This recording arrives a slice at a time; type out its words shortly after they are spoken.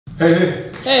Hey,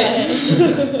 Hey!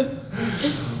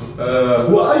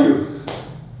 who are you?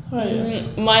 How are you?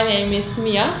 My name is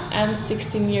Mia, I'm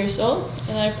 16 years old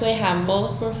and I play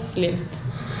handball for Flint.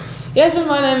 Yes, and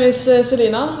my name is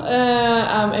Celina.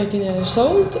 I'm 18 years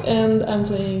old and I'm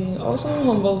playing also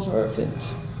handball for Flint.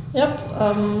 Yep,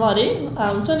 I'm Mari,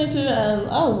 I'm 22 and I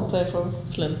also play for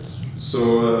Flint.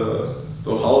 So,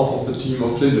 the half of the team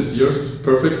of Flint is here.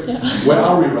 Perfect. Yeah. Where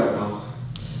are we right now?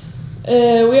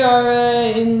 We are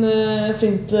in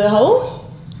Flint Hall.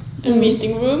 A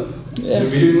meeting room. In the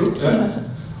meeting room? Yeah.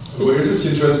 Where is it?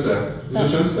 In Tønsberg? Is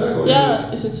it Tønsberg? Or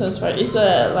Yeah, it's in Tønsberg. It's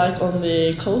like on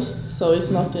the coast, so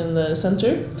it's not in the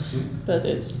center, but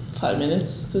it's 5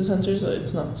 minutes to the center, so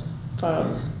it's not far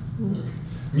out.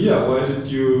 Mia, why did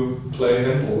you play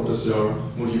handball? What is your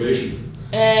motivation?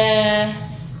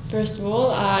 First of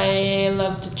all, I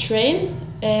love to train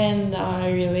and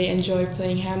I really enjoy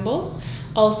playing handball.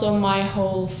 Also, my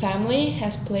whole family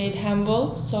has played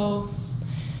handball, so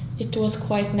it was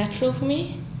quite natural for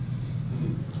me.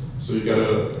 So you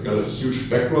got a huge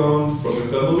background from your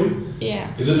family? Yeah.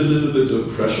 Is it a little bit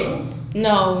of pressure?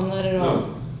 No, not at all. No.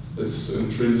 It's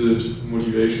intrinsic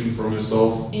motivation from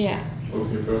yourself? Yeah.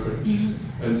 Okay, perfect.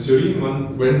 And Celine,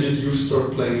 when did you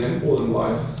start playing handball and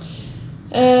why?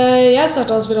 Jeg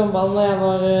startet å spille håndball da jeg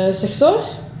var 6 år.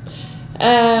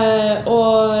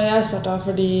 Og jeg startet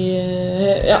fordi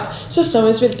søsteren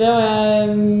min spilte, og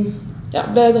jeg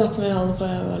ble dratt med i hallen fra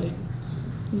jeg var liten.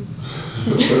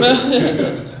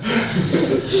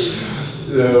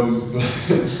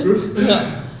 Good.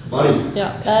 Mari?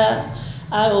 Yeah,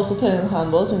 I also played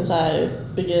handball since I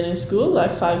began in school,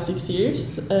 like 5-6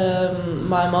 years.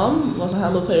 My mom was a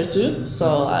handball player too,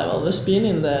 so I've always been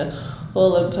in the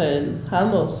hall and played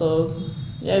handball, so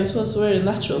yeah, it was very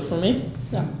natural for me.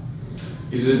 Yeah.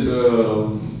 Is it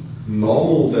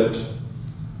normal that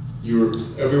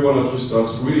every one of you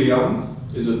starts really young?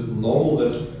 Is it normal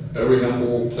that every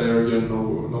handball player here in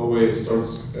Norway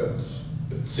starts at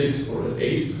 6 or at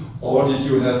 8? Or did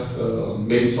you have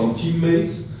maybe some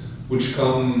teammates which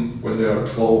come when they are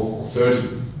 12 or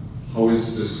 13? How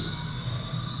is this?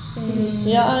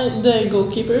 Yeah, the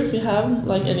goalkeeper, if you have,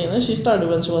 like Elina, she started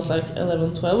when she was like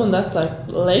 11, 12, and that's like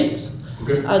late.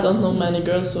 Okay. I don't know many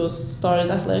girls who started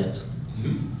that late.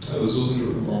 This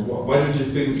isn't, why did you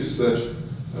think is that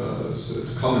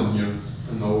common here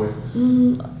in Norway?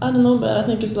 I don't know, but I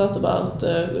think it's a lot about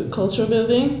culture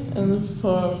building, and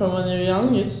from when you're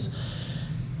young,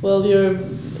 you're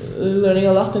learning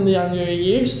a lot in the younger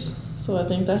years, so I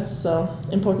think that's an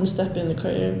important step in the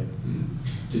career.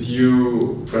 Did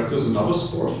you practice another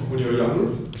sport when you were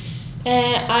younger?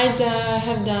 I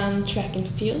have done track and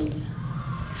field.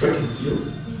 Track and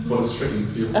field? What is track and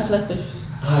field? Athletics.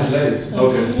 Athletics,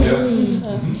 okay,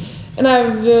 yeah. And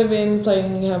I've been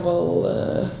playing handball,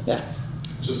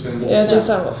 Just handball? Yeah, just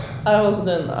handball. I also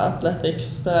done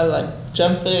athletics, but I like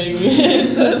jumping.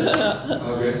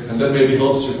 Okay, and that maybe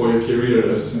helps you for your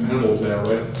career as a handball player,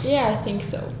 right? Yeah, I think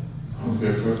so.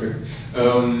 Okay, perfect.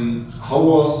 How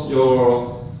was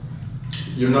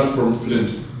you're not from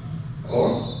Flint,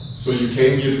 or so you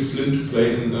came here to Flint to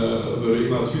play in the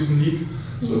Rema Thyssen League,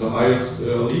 so the highest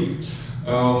league.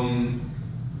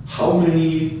 How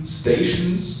many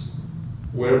stations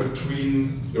were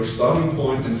between your starting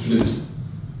point and Flint?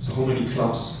 So how many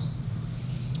clubs?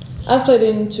 I've played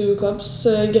in 2 clubs,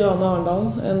 Grane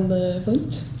Arendal and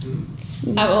Flint.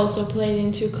 I've also played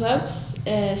in 2 clubs,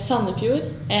 Sandefjord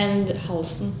and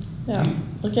Halsen. Yeah.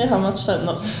 Okay, how much time?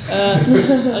 No.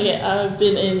 Okay, I've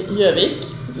been in Gjøvik,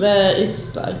 where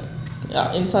it's like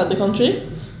inside the country.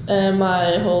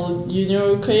 My whole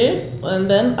junior career, and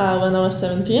then when I was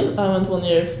 17, I went 1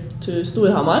 year to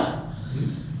Storhamar,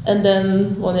 and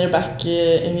then 1 year back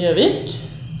in Gjøvik,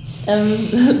 and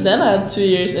then I had 2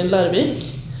 years in Larvik,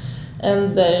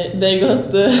 and they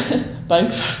got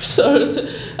bankrupt, so the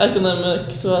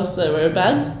economics was very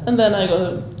bad, and then I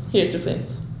got here to Flint.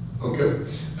 Okay.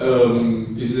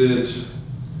 Is it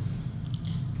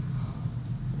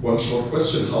one short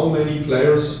question? How many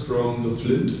players from the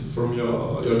Flint, from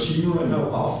your team right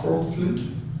now, are from Flint?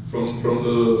 From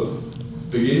the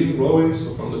beginning growing,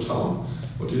 so from the town?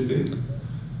 What do you think?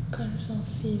 Kanskje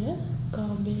 4.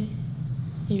 Gabi,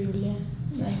 Julie.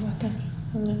 Nei, hva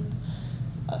kanskje?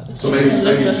 So maybe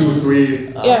 2,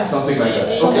 3, something like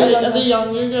that. Okay. Okay. The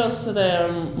younger girls, they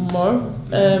are more,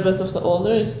 but of the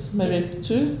older, it's maybe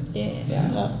 2.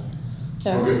 Yeah.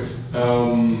 Okay.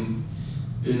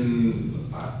 In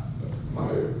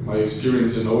my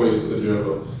experience in Norway is that you have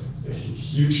a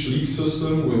huge league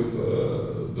system with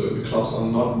the clubs are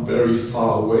not very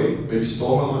far away. Maybe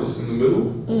Storhamar is in the middle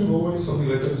of Norway, something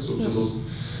like that. So this is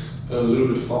a little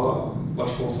bit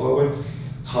much more far away.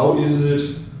 how is it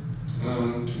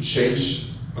to change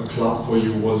a club for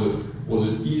you? Was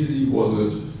it easy?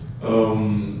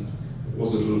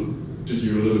 Did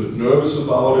you a little bit nervous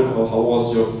about it, or how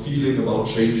was your feeling about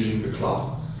changing the club?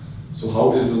 So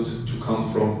how is it to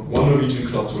come from one Norwegian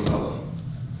club to another?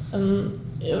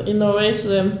 In Norway,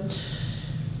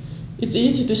 it's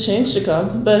easy to change the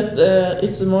club, but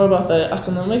it's more about the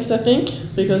economics, I think,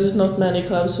 because it's not many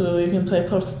clubs who you can play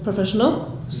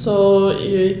professional. So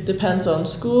it depends on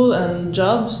school and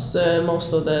jobs.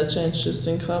 Most of the changes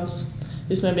in clubs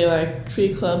is maybe like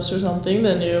 3 clubs or something.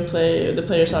 Then the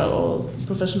players are all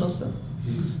professionals then.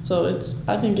 So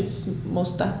I think it's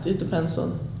most that it depends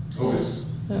on. Okay.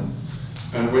 Yeah.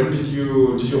 And when did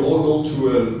you all go to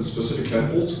a specific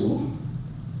handball school?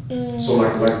 So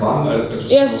like Vang, I just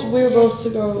Yes, know. we were both to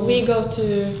go. We go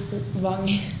to Vang.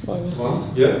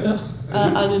 Vang, yeah.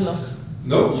 I did not.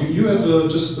 No, you have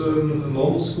just a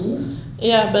normal school.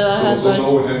 Yeah, but I had so like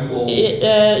no handball.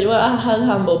 well, I had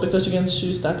handball because you can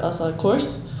choose that as a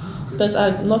course, but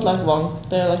not like one.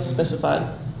 They're like specified.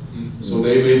 So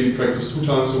they maybe practice 2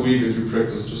 times a week, and you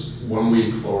practice just 1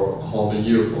 week for half a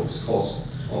year for this course.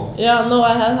 Oh. Yeah, no,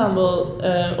 I had handball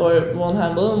or one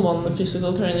handball and one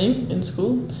physical training in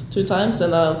school 2 times,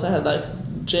 and I also had like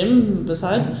gym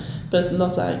beside, but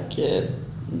not like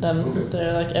them. Okay.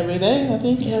 They're like every day, I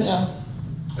think. Yes. Yeah.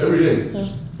 Every day. Yeah.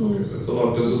 Okay, that's a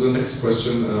lot. This is the next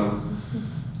question.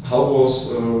 How was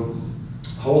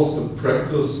the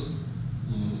practice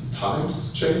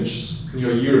times changed in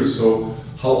your years? So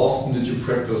how often did you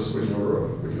practice when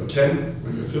you're 10,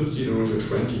 when you're 15, or when you're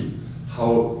 20?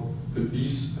 How did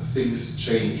these things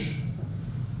change?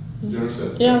 Do you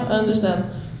understand? Yeah, I understand.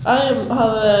 I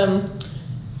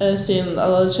have seen a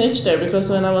lot of change there because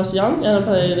when I was young and I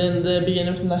played in the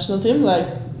beginning of the national team, like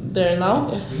there now,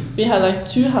 we had like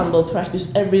 2 handball practice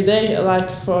every day,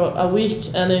 like for a week,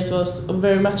 and it was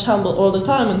very much handball all the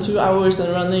time and 2 hours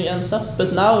and running and stuff.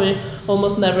 But now we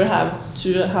almost never have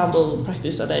 2 handball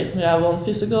practice a day. We have 1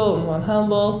 physical and 1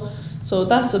 handball. So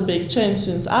that's a big change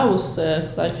since I was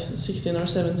like 16 or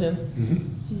 17.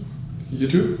 You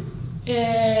too?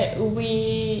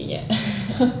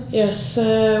 Yes,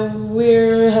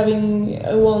 we're having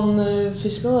 1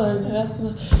 physical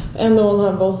and 1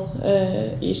 handball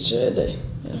each day.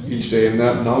 Yeah. Each day, and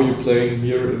now you're playing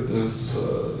here in this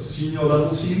senior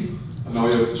level team, and now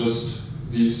you have just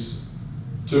these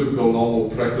typical normal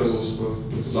practices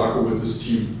with Zago with this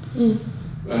team.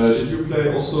 Did you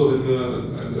play also in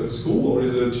at school, or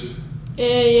is it?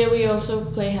 Yeah, we also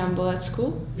play handball at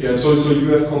school. Yeah, so you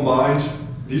have combined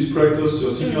these practice,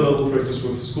 your senior level practice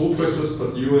with the school practice,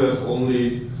 but you have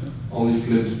only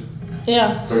Flint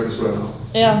practice right now.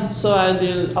 Yeah, so I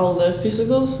do all the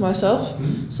physicals myself,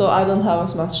 so I don't have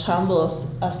as much handball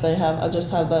as they have. I just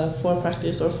have the 4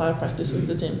 practice or 5 practice with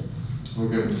the team.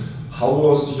 Okay. How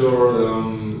was your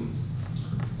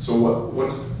so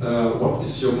what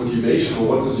is your motivation, or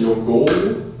what is your goal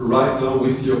right now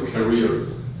with your career?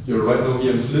 You're right now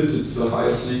here in Flint, it's the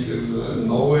highest league in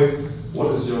Norway.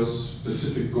 What is your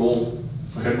specific goal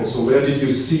for handball? So where did you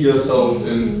see yourself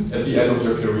at the end of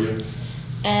your career?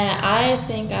 I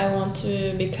think I want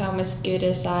to become as good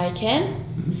as I can,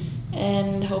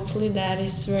 and hopefully that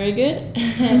is very good.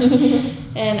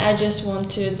 And I just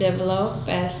want to develop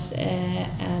as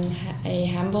a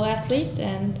handball athlete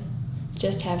and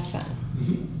just have fun.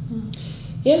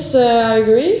 Yes, I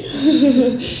agree.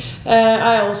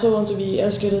 I also want to be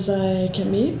as good as I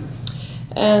can be,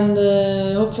 and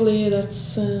hopefully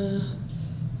that's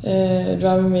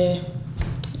driving me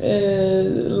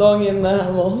long in the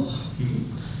handball.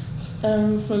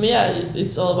 For me,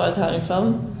 it's all about having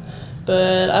fun.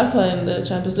 But I played in the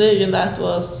Champions League, and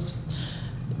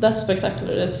that's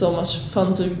spectacular. It's so much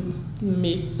fun to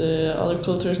meet other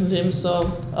cultures and teams.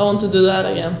 So I want to do that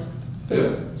again.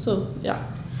 Yeah. So yeah.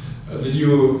 Did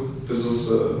you? This is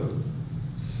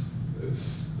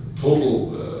it's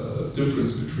total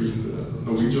difference between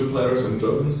Norwegian players and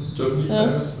German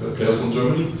players. Players from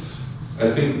Germany.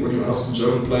 I think when you ask a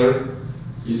German player,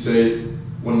 he say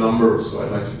 1 number. So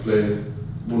I'd like to play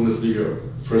Bundesliga,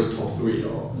 first top 3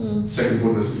 or second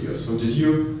Bundesliga. So did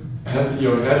you have in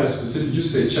your head a specific? You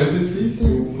say Champions League.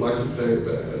 You like to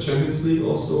play Champions League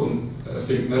also, and I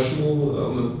think national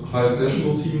on the highest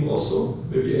national team also,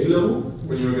 maybe A level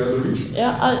when you got the reach.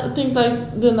 Yeah, I think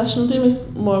like the national team is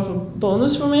more of a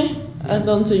bonus for me. I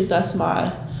don't think that's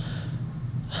my.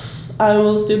 I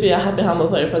will still be a happy handball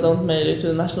player if I don't make it to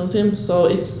the national team. So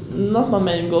it's not my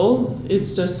main goal.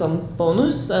 It's just some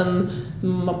bonus, and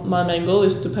my main goal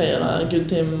is to play on a good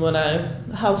team when I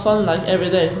have fun like every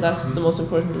day. That's the most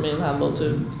important to me in handball,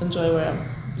 to enjoy where I'm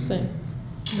staying.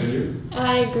 And you?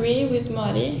 I agree with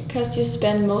Mari, because you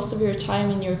spend most of your time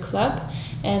in your club,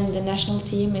 and the national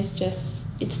team is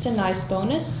it's a nice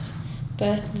bonus,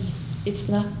 but it's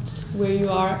not where you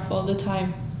are all the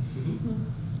time.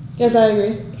 Yes, I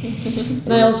agree.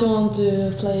 And I also want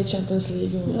to play Champions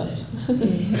League one day.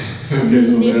 Okay,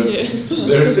 so Me there's too.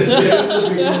 there's a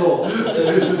big goal.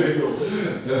 There is a big goal.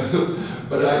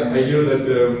 But I hear that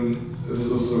this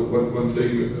is one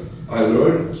thing I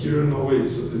learned here in Norway.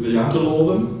 It's the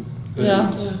janteloven.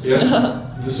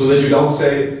 Yeah. So that you don't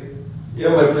say, yeah,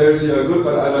 my players here are good,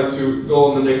 but I like to go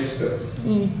on the next step.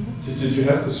 Did you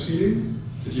have this feeling?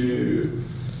 Did you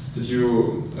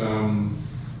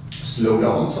slow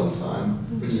down sometime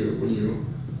when you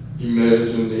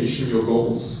imagination your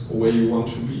goals or where you want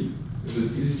to be? Is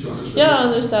it easy to understand? Yeah, I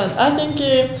understand. I think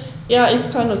it's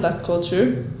kind of that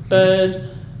culture, but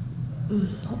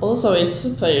also it's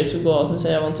players who go out and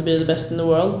say I want to be the best in the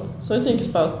world. So I think it's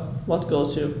about what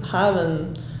goals you have,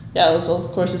 and also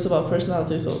of course it's about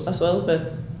personality as well.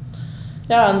 But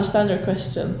I understand your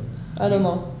question. I don't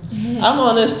know. I'm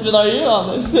honest, but are you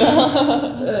honest?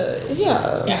 Yeah.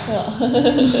 Yeah.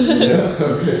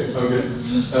 Okay.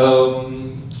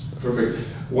 Perfect.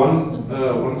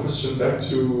 One question back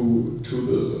to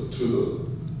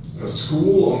the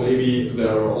school, or maybe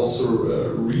there are also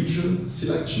region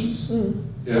selections.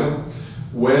 Yeah.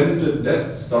 When did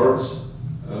that start?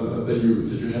 That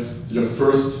you have your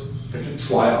first like a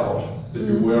tryout, that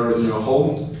you were in your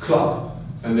home club,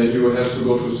 and then you have to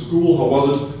go to school. How was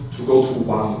it to go to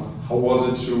one? How was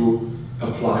it to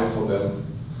apply for them?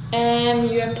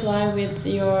 You apply with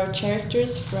your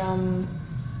characters from.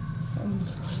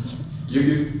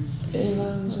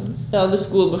 The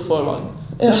school before one.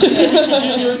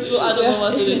 Junior school. I don't know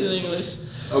what it is in English.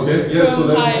 Okay. Yeah. So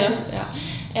then.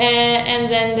 And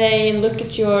then they look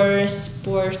at your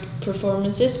sport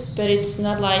performances, but it's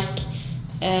not like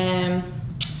a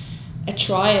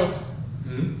trial.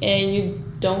 You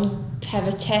don't have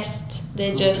a test.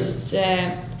 They just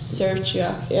search you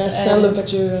up. And look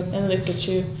at you. And look at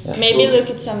you. Yeah. Maybe look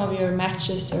at some of your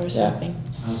matches or something.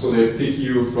 So they pick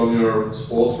you from your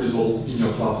sports result in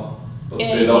your club, but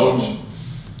they don't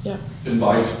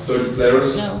invite 30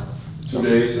 players. No. 2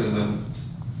 days and then.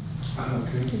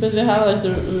 Okay. But we have like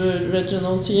the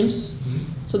regional teams.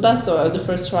 So that's the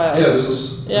first tryout. Yeah, this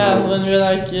is. When we were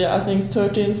like, I think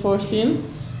 13, 14,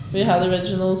 we had the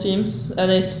regional teams,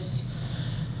 and it's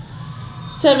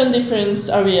 7 different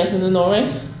areas in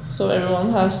Norway. So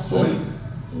everyone has 7,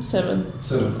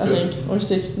 I think, or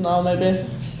 6 now maybe.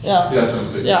 Yeah. Yeah, 7,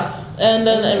 6. Yeah, and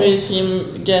then every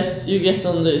team you get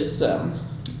on this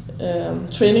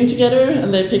training together,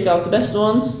 and they pick out the best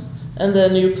ones. And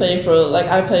then you play for, like,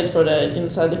 I played for the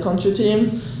inside the country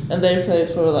team, and they played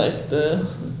for like the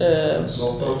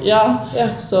softball.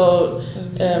 Yeah. So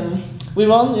we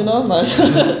won, like.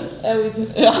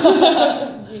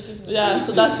 Yeah.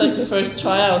 So that's like the first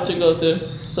tryout to go to.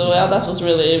 So that was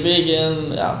really big,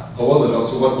 and How was it?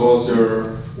 Also, what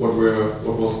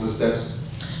was the steps?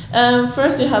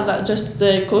 First we had that just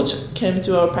the coach came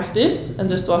to our practice and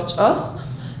just watched us,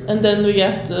 and then we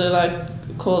get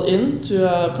called in to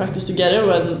practice together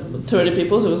when 30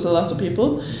 people, so it was a lot of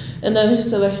people, and then he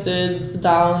selected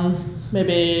down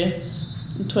maybe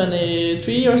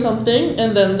 23 or something,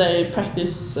 and then they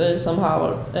practice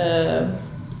somehow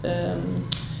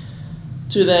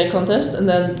to the contest, and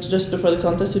then just before the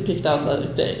contest he picked out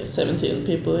like the 17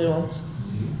 people he wants.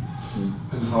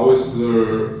 And how is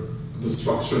the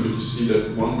structure? Did you see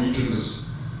that one region is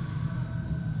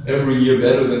every year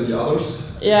better than the others?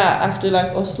 Yeah, actually,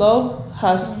 like Oslo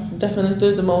has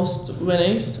definitely the most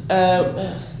winnings.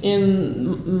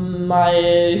 In my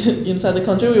inside the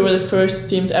country, we were the first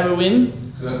team to ever win.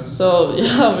 Yeah. So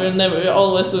we're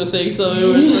always losing. So we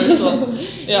were the first one.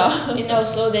 Yeah. In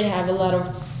Oslo, they have a lot of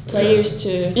players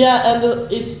too. Yeah,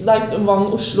 and it's like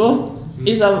Vang Oslo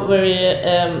is a very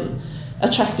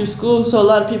attractive school. So a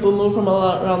lot of people move from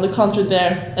all around the country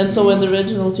there. And so when the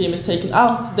regional team is taken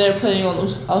out, they're playing on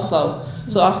Oslo.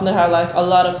 So often they have like a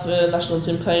lot of national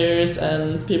team players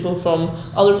and people from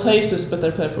other places, but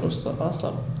they play for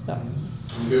Oslo. Yeah.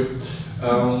 Okay.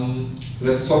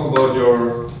 Let's talk about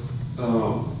your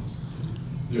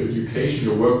education,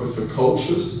 your work with the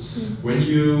coaches. When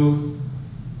you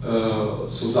so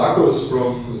Zako is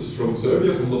from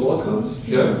Serbia, from the Balkans.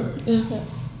 Yeah.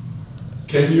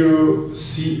 Can you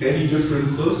see any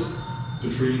differences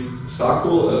between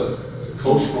Zako, a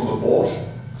coach from abroad,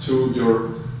 to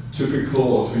your typical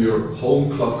or to your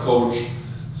home club coach?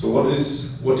 So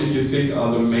what did you think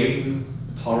are the main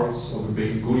parts or the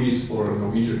main goodies for a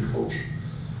Norwegian coach?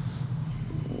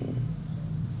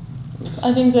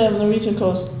 I think the Norwegian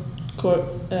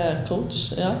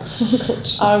coach, yeah,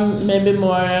 Coach. I'm maybe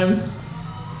more.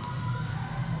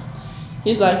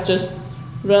 He's like just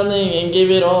running and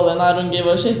give it all, and I don't give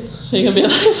a shit. He can be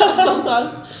like that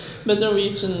sometimes. But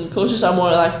Norwegian coaches are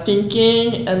more like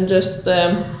thinking and just.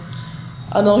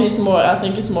 I know he's more. I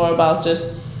think it's more about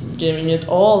just giving it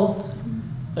all.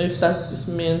 If that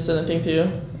means anything to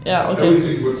you. Yeah, okay.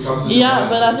 Everything what comes in Yeah,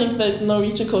 but I think the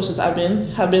Norwegian coaches have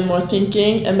been more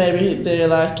thinking, and maybe they're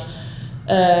like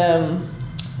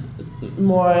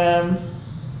more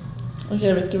ok,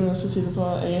 jeg vet ikke om jeg skal si det på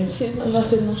engelsk. Hva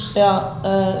sier norsk? Ja,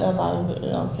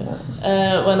 okay.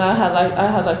 When I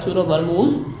had like Tor Oddvar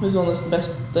Moen, who's one of the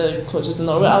best coaches in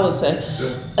Norway, I would say,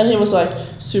 and he was like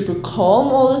super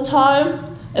calm all the time.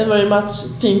 And very much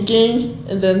thinking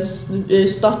and then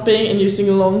stopping and using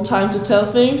a long time to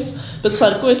tell things. But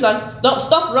Sarko is like, no,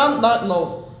 stop, run,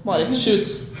 no, Mari, shoot,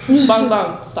 bang,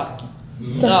 bang, tack.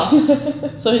 Yeah.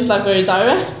 So he's like very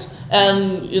direct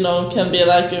and, you know, can be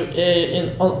like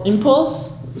on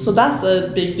impulse. So that's a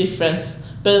big difference.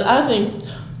 But I think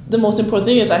the most important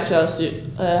thing is actually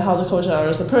how the coaches are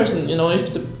as a person. You know,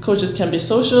 if the coaches can be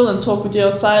social and talk with you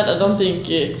outside, I don't think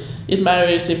it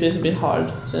matters if it's a bit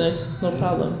hard. Then it's no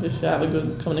problem if you have a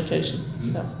good communication.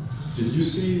 Yeah. Did you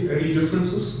see any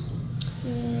differences?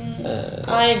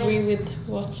 I agree with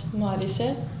what Mari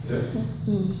said. Yeah.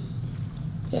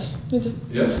 Yes, me too.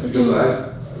 Yeah, because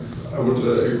I would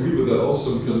agree with that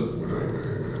also, because when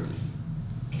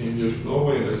I came here to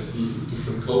Norway and I see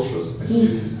different cultures, I see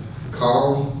this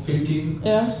calm thinking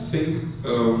thing,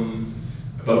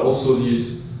 but also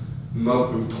these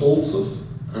not impulsive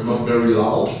and not very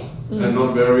loud and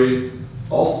not very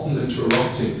often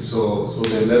interrupting, so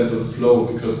they let them flow,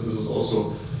 because this is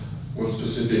also one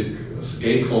specific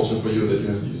game culture for you, that you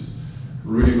have these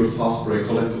really good fast break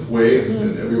collective way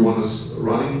and everyone is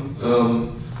running.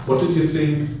 What did you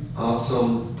think are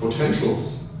some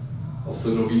potentials of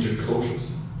the Norwegian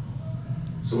coaches?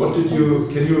 So what did you,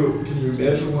 can you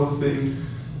imagine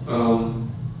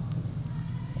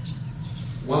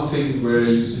one thing where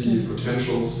you see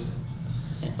potentials?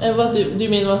 And what do you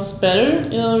mean, what's better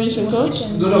in a Norwegian coach?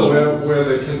 No, where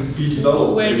they can be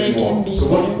developed where they more. Can be so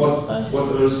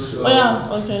what is...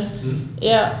 okay.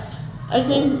 Yeah, I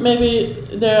think maybe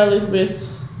they're a little bit,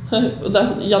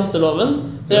 that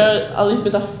janteloven, they're a little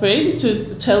bit afraid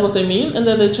to tell what they mean, and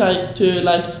then they try to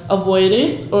like avoid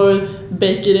it or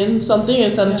bake it in something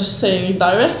instead of just saying it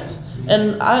direct.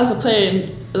 And I as a player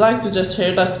like to just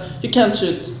hear that you can't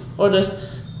shoot, or just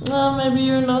no, maybe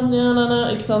you're not, no,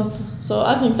 excellent. So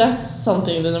I think that's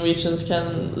something the Norwegians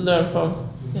can learn from.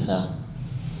 Yes.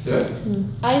 Yeah.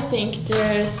 I think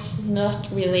there's not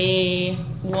really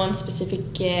one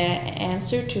specific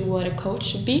answer to what a coach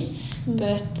should be,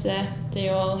 but they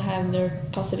all have their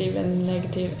positive and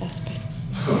negative aspects.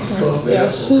 Of course,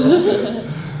 Yes.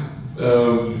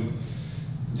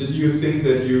 Did you think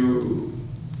that you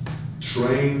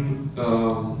train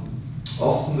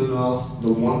often enough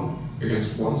the one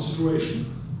against one situation?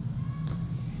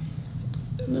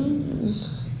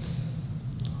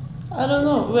 I don't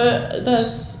know.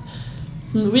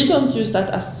 We don't use that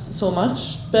as so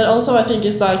much, but also I think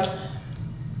it's like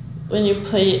when you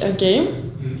play a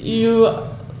game,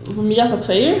 for me as a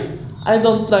player, I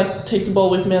don't like take the ball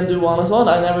with me and do one-on-one.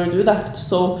 I never do that.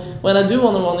 So when I do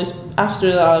one-on-one, it's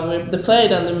after the play,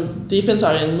 then the defense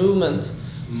are in movement.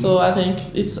 So I think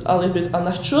it's a little bit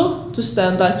unnatural to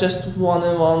stand like just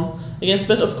one-on-one against.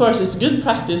 But of course, it's good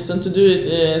practice and to do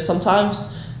it sometimes.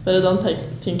 But I don't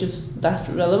think it's that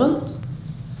relevant.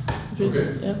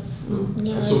 Okay. Yeah.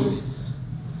 Yeah. So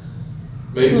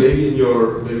maybe in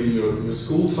your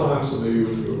school times, or maybe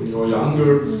when you were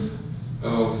younger,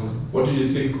 what do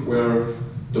you think were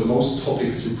the most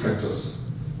topics you practiced?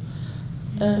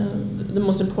 The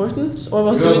most important, or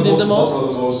what we did the most? What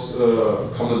are the most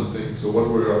common things? So what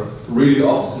were really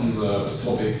often the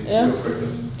topic in your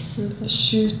practice?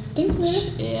 Shooting,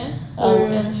 maybe? Yeah.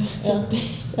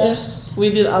 Yes. We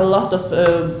did a lot of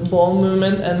ball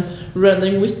movement and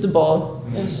running with the ball.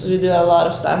 Yes, we did a lot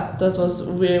of that. That was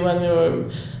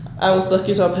I was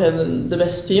lucky, so I played in the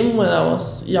best team when I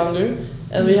was younger,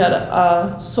 and we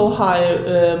had so high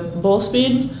ball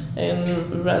speed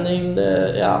and running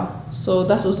so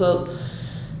that was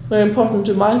very important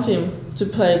to my team, to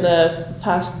play the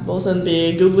fast balls and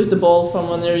be good with the ball from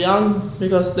when you're young,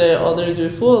 because the other do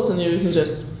fouls and you can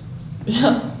just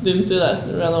didn't do that,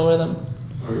 run over them.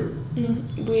 Okay.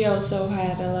 We also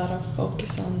had a lot of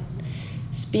focus on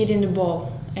speeding the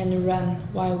ball and run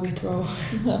while we throw.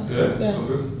 Yeah. Okay.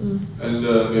 And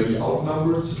maybe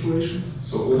outnumbered situations,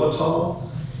 so overtal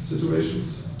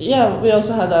situations? Yeah, we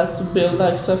also had that to build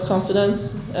like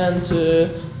self-confidence and to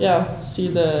see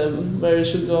where you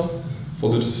should go.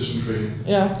 For the decision training?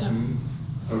 Yeah.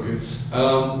 Okay.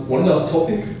 One last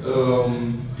topic.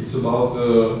 It's about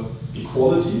the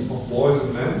equality of boys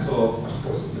and men, so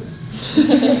boys and men.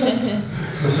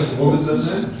 Women and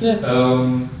men. Yeah.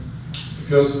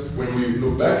 Because when we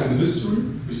look back in the history,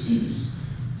 we see this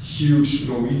huge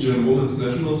Norwegian women's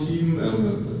national team and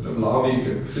Lavik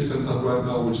and Kristiansand right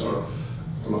now, which are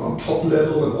on top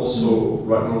level, and also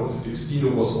right now Finstad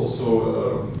was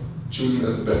also chosen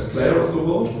as the best player of the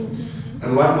world.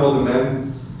 And right now the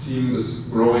men team is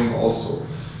growing also.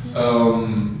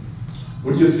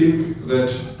 Would you think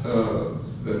that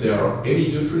there are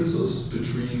any differences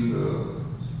between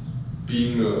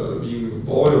being a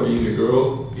boy or being a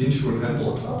girl into a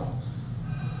handball club?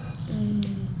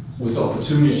 With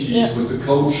opportunities, with the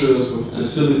coaches, with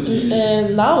facilities?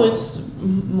 Now it's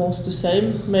most the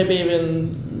same. Maybe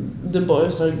even the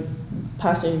boys are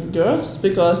passing girls,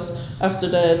 because after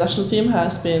the national team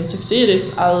has been succeeded,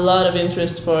 it's a lot of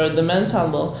interest for the men's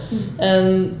handball.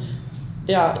 And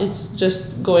yeah, it's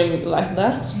just going like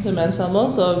that, the men's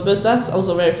handball. So, but that's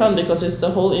also very fun because it's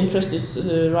the whole interest is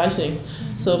rising.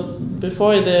 So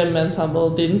before, the men's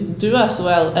handball didn't do as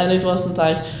well, and it wasn't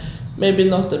like, maybe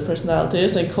not the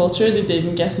personalities and culture, they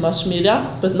didn't get much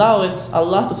media, but now it's a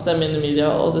lot of them in the media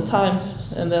all the time.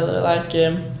 And they're like,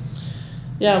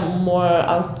 more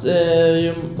out,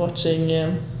 you're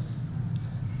watching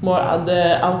more at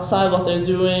the outside what they're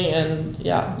doing, and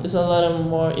there's a lot of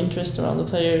more interest around the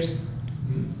players.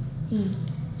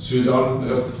 So you don't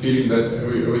have the feeling that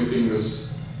everything is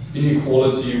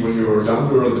inequality when you're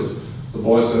younger, that the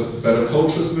boys have better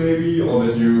coaches maybe, or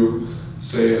that you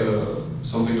say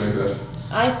something like that?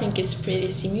 I think it's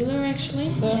pretty similar actually,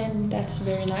 and that's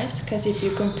very nice, because if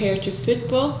you compare to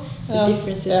football, the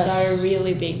differences are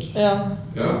really big. Yeah.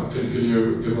 Can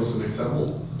you give us an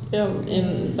example? Yeah,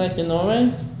 in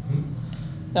Norway.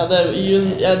 Yeah,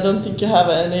 I don't think you have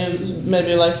any.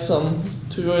 Maybe like some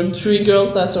 2 or 3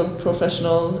 girls that are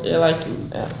professional,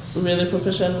 really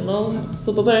professional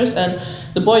football players, and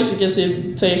the boys you can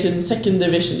see players in 2nd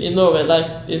division in Norway,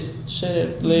 like it's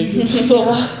sheriff league.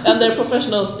 So, and they're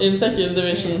professionals in 2nd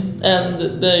division, and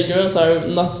the girls are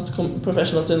not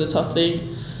professionals in the top league.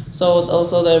 So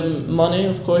also the money,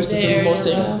 of course, is the most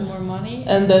thing. More money.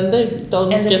 And then they don't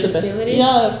get the best.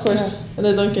 Yeah, of course. Yeah. And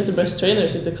they don't get the best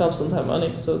trainers if the clubs don't have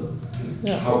money. So.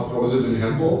 Yeah. How is it in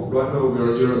handball? Right now we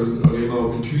are here in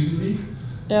Tønsberg.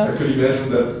 Yeah. I could imagine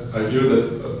that, I hear that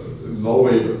in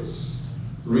Norway it's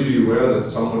really rare that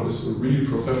someone is a really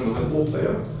professional handball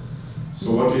player.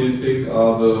 So what do you think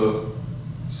are the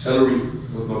salary,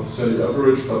 well, not the salary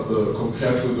average, but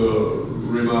compared to the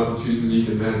Rima Tønsberg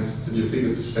in men's? Do you think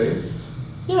it's the same?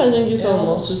 Yeah, I think it's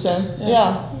almost the same.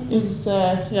 Yeah. It's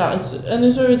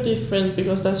very different,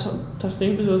 because that's a tough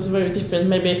thing, because it's very different.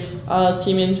 Maybe a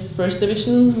team in 1st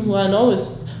division, who I know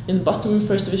is in the bottom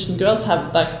 1st division, girls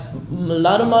have like a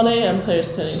lot of money and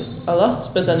players training a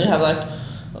lot, but then you have like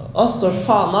us or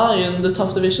Fana in the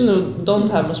top division who don't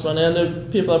have much money, and the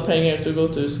people are paying here to go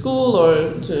to school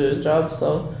or to job.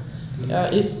 So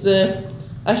it's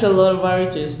actually a lot of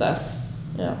variety in staff.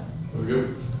 Yeah.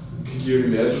 Okay. Could you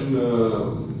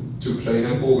imagine to play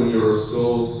handball when you're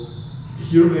still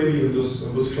here, maybe in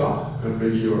this club, and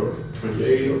maybe you're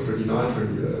 28 or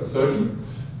 29, 30,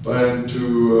 and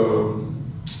to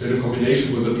in a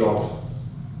combination with a job?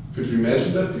 Could you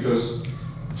imagine that? Because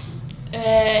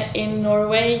in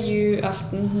Norway you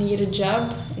often need a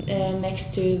job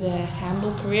next to the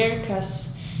handball career, because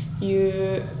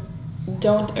you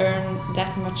don't earn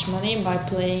that much money by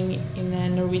playing in a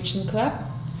Norwegian club.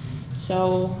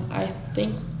 So I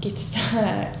think it's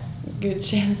a good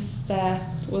chance that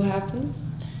will happen.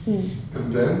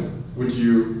 And then, would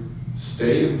you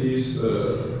stay in these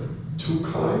 2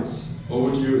 kinds, or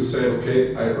would you say,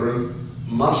 okay, I earn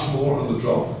much more on the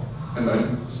job, and I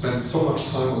spend so much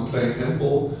time on playing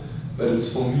handball that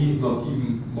it's for me not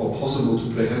even more possible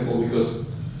to play handball, because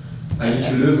I need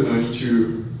to live and I need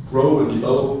to grow and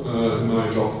develop in my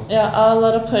job? Yeah, a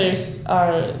lot of players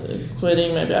are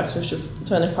quitting maybe after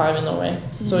 25 in Norway.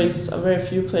 So it's a very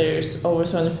few players over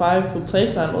 25 who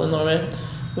play handball in Norway,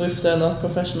 if they're not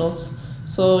professionals.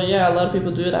 So yeah, a lot of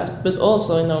people do that. But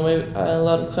also in Norway, a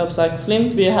lot of clubs like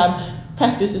Flint, we have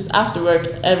practices after work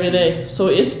every day. So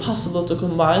it's possible to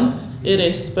combine. It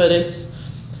is, but it's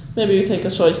maybe you take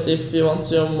a choice if you want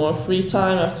your more free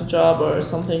time after job or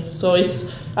something. So it's,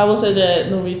 I will say the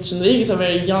Norwegian league is a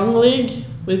very young league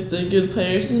with the good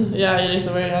players. Yeah, it is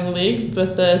a very young league,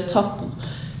 but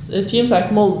the teams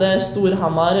like Molde,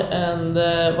 Storhamar and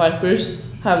Vipers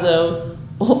have the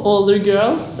older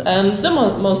girls and the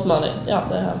most money. Yeah,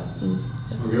 they have.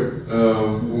 Okay.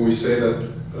 When we say that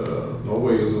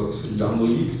Norway is a young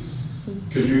league,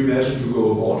 could you imagine to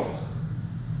go abroad?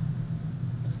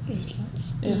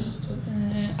 Yeah.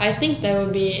 I think that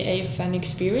would be a fun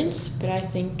experience, but I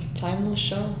think time will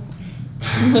show.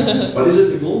 But is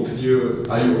it a goal? Are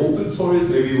you open for it?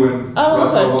 Maybe when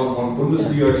right now one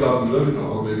Bundesliga club in Germany,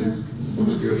 or maybe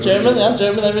Bundesliga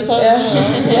German every time.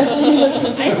 Yes.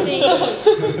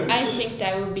 I think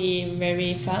that would be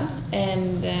very fun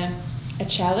and a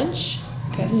challenge,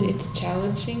 because it's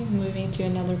challenging moving to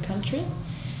another country.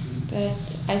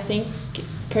 But I think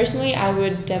personally I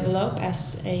would develop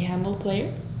as a handball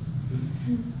player.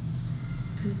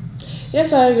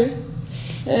 Yes, I agree.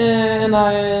 And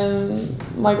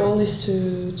my goal is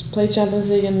to play Champions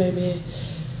League and maybe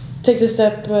take the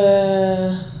step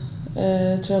to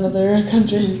another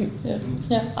country.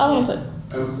 Yeah, I want to play.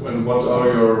 And what are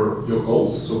your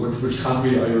goals? So which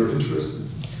country are you interested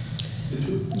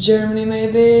into? Germany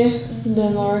maybe,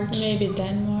 Denmark. Maybe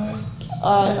Denmark.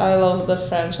 I love the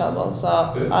French handball, so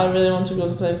I really want to go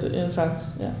to play in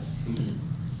France. Yeah.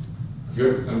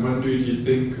 Good. And when do you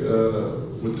think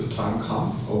would the time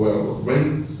come, or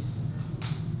when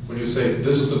you say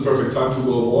this is the perfect time to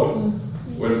go abroad?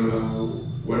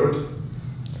 Where it?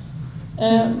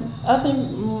 I think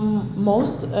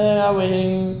most are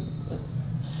waiting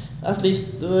at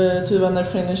least to when they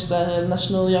finish the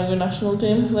younger national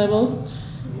team level.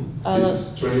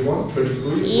 It's 21,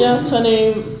 23? Yeah,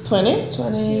 20. 20,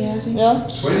 I think. Yeah.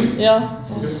 20? Yeah.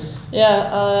 Okay.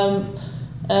 Yeah.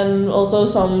 And also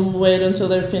some wait until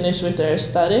they're finished with their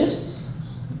studies.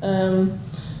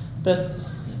 But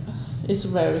it's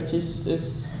rarities.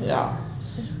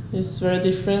 It's very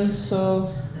different. So,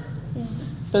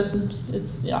 but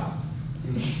yeah.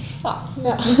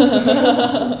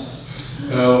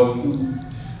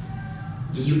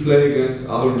 Did you play against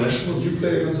other national? You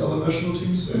play against other national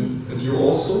teams, and you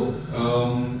also?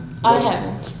 I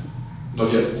haven't.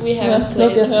 Not yet. We haven't Not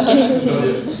played. yet.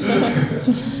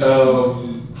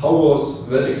 How was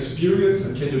that experience,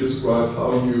 and can you describe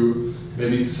how you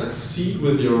maybe succeed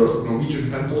with your Norwegian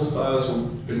handball style? So,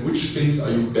 in which things are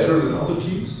you better than other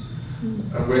teams,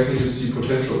 and where can you see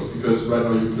potentials? Because right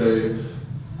now you play,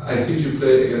 I think you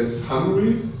play against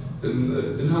Hungary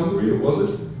in Hungary, was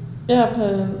it? Yeah,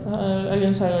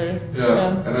 against Hungary.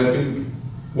 Yeah, and I think,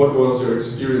 what was your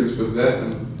experience with that,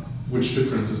 and which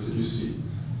differences did you see?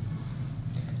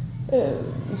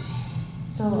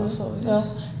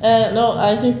 No,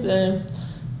 I think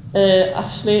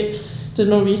actually the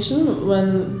Norwegian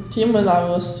team when I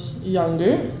was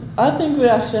younger, I think we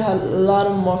actually had a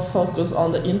lot more focus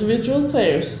on the individual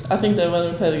players. I think that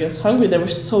when we played against Hungary, they were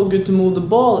so good to move the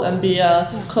ball and be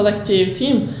a collective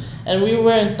team. And we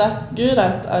weren't that good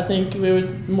at, I think we were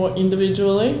more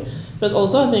individually. But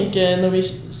also I think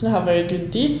Norwegian have very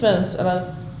good defense, and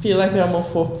I feel like we are more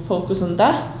focused on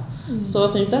that. So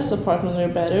I think that's a part when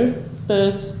we're better.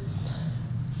 But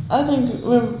I think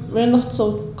we're not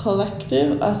so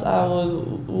collective as I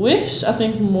would wish. I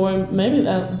think more maybe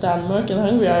Denmark and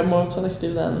Hungary are more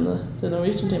collective than the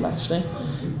Norwegian team actually.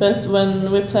 But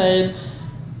when we played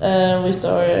with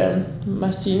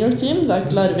my senior team, like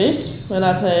Larvik, when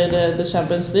I played the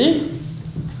Champions League,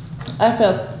 I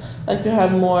felt like we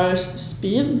had more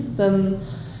speed than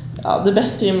the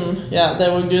best team. Yeah, they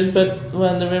were good, but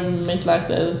when we make like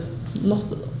the not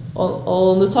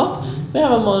all on the top, we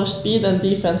have a more speed and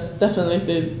defense.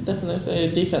 Definitely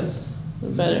defense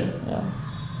better. Yeah.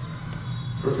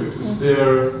 Perfect. Is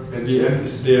there at the end?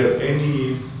 Is there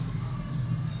any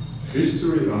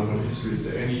history? Not history. Is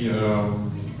there any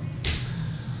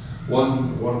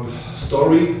one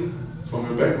story from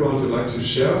your background you'd like to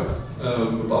share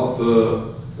about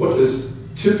what is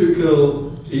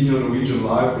typical in your Norwegian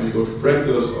life when you go to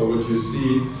practice, or what you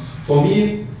see? For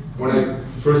me, when I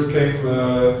first came.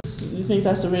 You think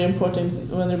that's really important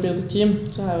when you build a team,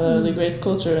 to have a great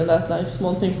culture, and that like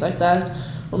small things like that,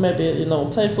 or maybe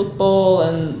play football,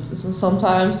 and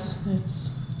sometimes it's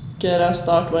get a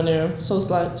start when you're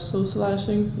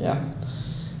socializing. Yeah,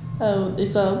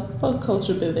 it's about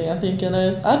culture building, I think, and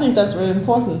I think that's really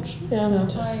important. Yeah,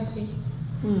 I agree.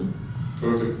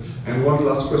 Perfect. And one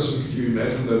last question: could you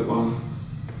imagine that one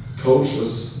coach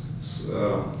is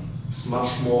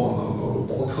much more on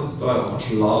the Balkan style,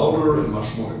 much louder and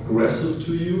much more aggressive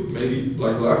to you? Maybe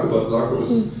like Zarko, but Zarko is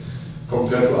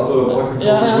compared to other Balkan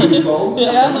coaches really calm. I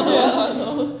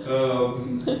know.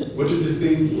 What did you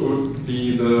think would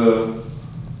be the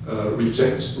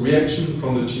reaction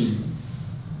from the team?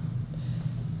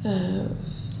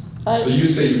 So you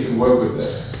say you can work with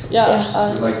that.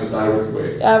 Yeah. You like the direct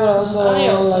way. Yeah, but also I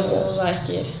also like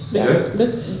it. like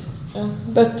it. Yeah.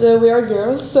 But we are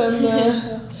girls, and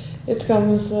it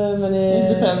comes many.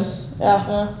 It depends.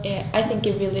 Yeah. Yeah, I think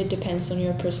it really depends on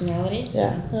your personality.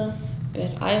 Yeah.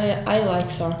 But I like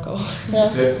Sarko.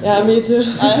 Yeah, me too.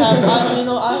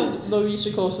 I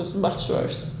Norwegian Coaches much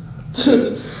worse.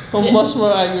 I'm much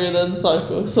more angry than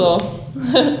Sarko, so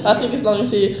I think as long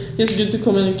as he's good to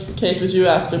communicate with you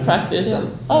after practice, and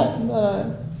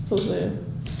totally.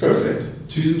 Perfect.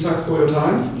 Tusen takk for your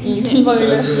time. Bare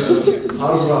hyggelig. Ha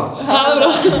det bra. Ha det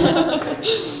bra.